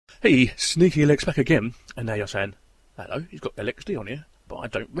Hey, sneekylinux back again, and now you're saying, hello, he's got LXD on here, but I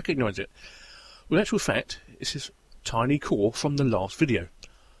don't recognise it. Well, in actual fact, this is Tinycore from the last video,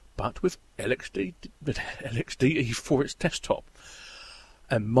 but with LXDE for its desktop.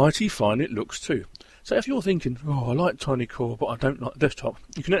 And mighty fine it looks too. So if you're thinking, oh, I like Tinycore, but I don't like the desktop,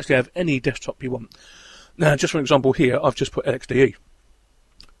 you can actually have any desktop you want. Now, just for an example here, I've just put LXDE.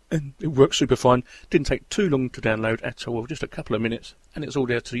 And it works super fine. Didn't take too long to download at all, just a couple of minutes, and it's all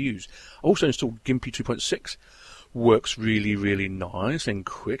there to use. I also installed Gimpy 2.6. Works really, really nice and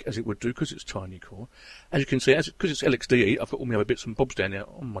quick, as it would do, because it's Tinycore. As you can see, because it's LXDE, I've got all my other bits and bobs down there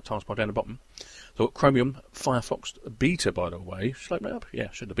on my taskbar down the bottom. So I've got Chromium, Firefox Beta, by the way. Should I open it up? Yeah,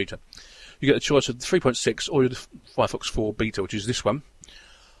 should the beta. You get the choice of the 3.6 or the Firefox 4 Beta, which is this one.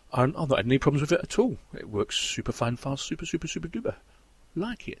 And I've not had any problems with it at all. It works super fine, fast, super duper.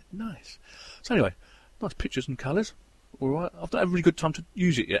 Like it, nice. So anyway, nice pictures and colours. Alright, I've not had a really good time to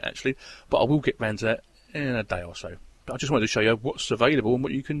use it yet actually, but I will get round to that in a day or so. But I just wanted to show you what's available and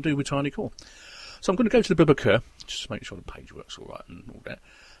what you can do with Tinycore. So I'm going to go to the Biblica, just to make sure the page works alright and all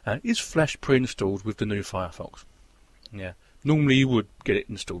that. Is Flash pre-installed with the new Firefox? Yeah, normally you would get it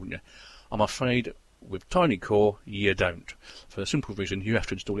installed, wouldn't you? I'm afraid with Tinycore you don't, for the simple reason you have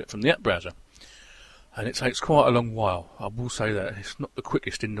to install it from the app browser. And it takes quite a long while. I will say that it's not the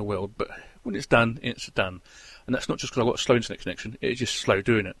quickest in the world, but when it's done, it's done. And that's not just because I've got a slow internet connection, it's just slow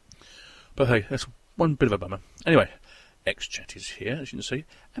doing it. But hey, that's one bit of a bummer. Anyway, XChat is here, as you can see,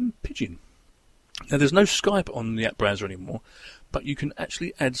 and Pigeon. Now there's no Skype on the app browser anymore, but you can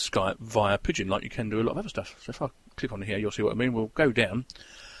actually add Skype via Pigeon, like you can do a lot of other stuff. So if I click on here, you'll see what I mean. We'll go down,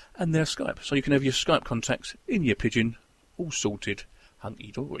 and there's Skype. So you can have your Skype contacts in your Pigeon, all sorted,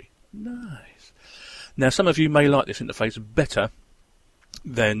 hunky-dory. Nice. Now, some of you may like this interface better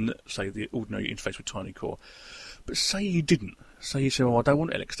than, say, the ordinary interface with Tinycore. But say you didn't. Say you said, oh, I don't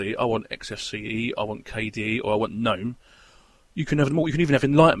want LXD, I want XFCE, I want KDE, or I want GNOME. You can have them all. You can even have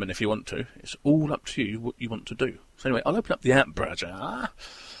Enlightenment if you want to. It's all up to you what you want to do. So anyway, I'll open up the app browser.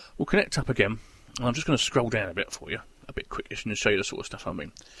 We'll connect up again. And I'm just going to scroll down a bit for you, a bit quickish, and show you the sort of stuff I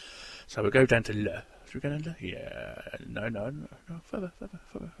mean. So we'll go down to Le. Should we go down to Yeah, no, further.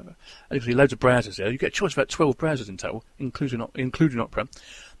 And you can see loads of browsers there. You get a choice of about 12 browsers in total, including Opera.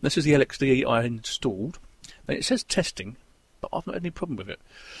 This is the LXDE I installed. Now it says testing, but I've not had any problem with it.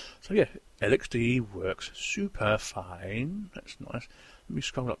 So yeah, LXDE works super fine. That's nice. Let me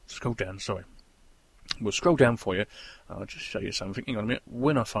scroll down, sorry. We'll scroll down for you. I'll just show you something. Hang on a minute,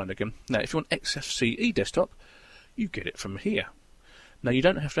 when I find it again. Now, if you want XFCE desktop, you get it from here. Now, you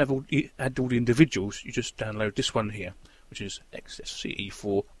don't have to add all the individuals, you just download this one here, which is XFCE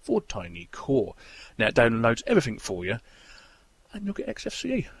for Tinycore. Now, it downloads everything for you, and you'll get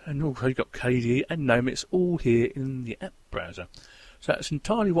XFCE. And also, you've got KDE and GNOME, it's all here in the app browser. So, it's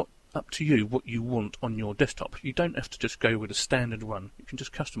entirely up to you what you want on your desktop. You don't have to just go with a standard one, you can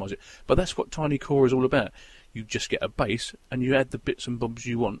just customise it. But that's what Tinycore is all about. You just get a base, and you add the bits and bobs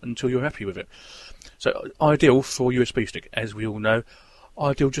you want until you're happy with it. So, ideal for USB stick, as we all know.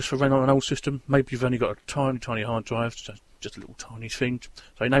 Ideal just for running on an old system. Maybe you've only got a tiny hard drive, just a little tiny thing.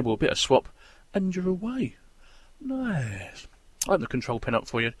 So enable a bit of swap, and you're away. Nice. I'll open the control pen up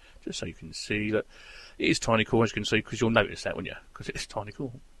for you, just so you can see that it is Tinycore, as you can see, because you'll notice that, won't you? Because it's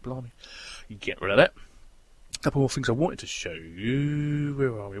Tinycore. Blimey. You get rid of that. A couple more things I wanted to show you.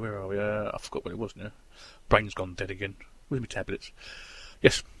 Where are we? I forgot what it was now. Brain's gone dead again. Where's my tablets?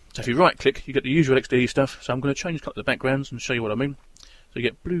 Yes. So if you right click, you get the usual LXDE stuff. So I'm going to change a couple of the backgrounds and show you what I mean. So you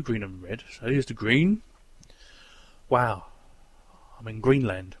get blue, green and red. So here's the green. Wow. I'm in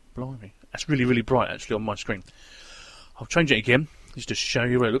Greenland. Blimey. That's really, really bright actually on my screen. I'll change it again, just to show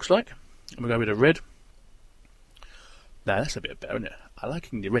you what it looks like. And we'll go with the red. Now that's a bit better, isn't it? I like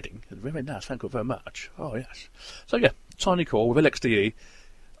the redding. Very nice, thank you very much. Oh yes. So yeah, Tinycore with LXDE.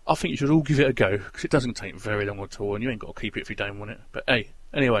 I think you should all give it a go, because it doesn't take very long at all, and you ain't got to keep it if you don't want it. But hey,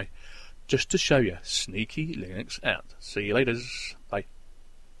 anyway, just to show you, Sneaky Linux out. See you later. Bye.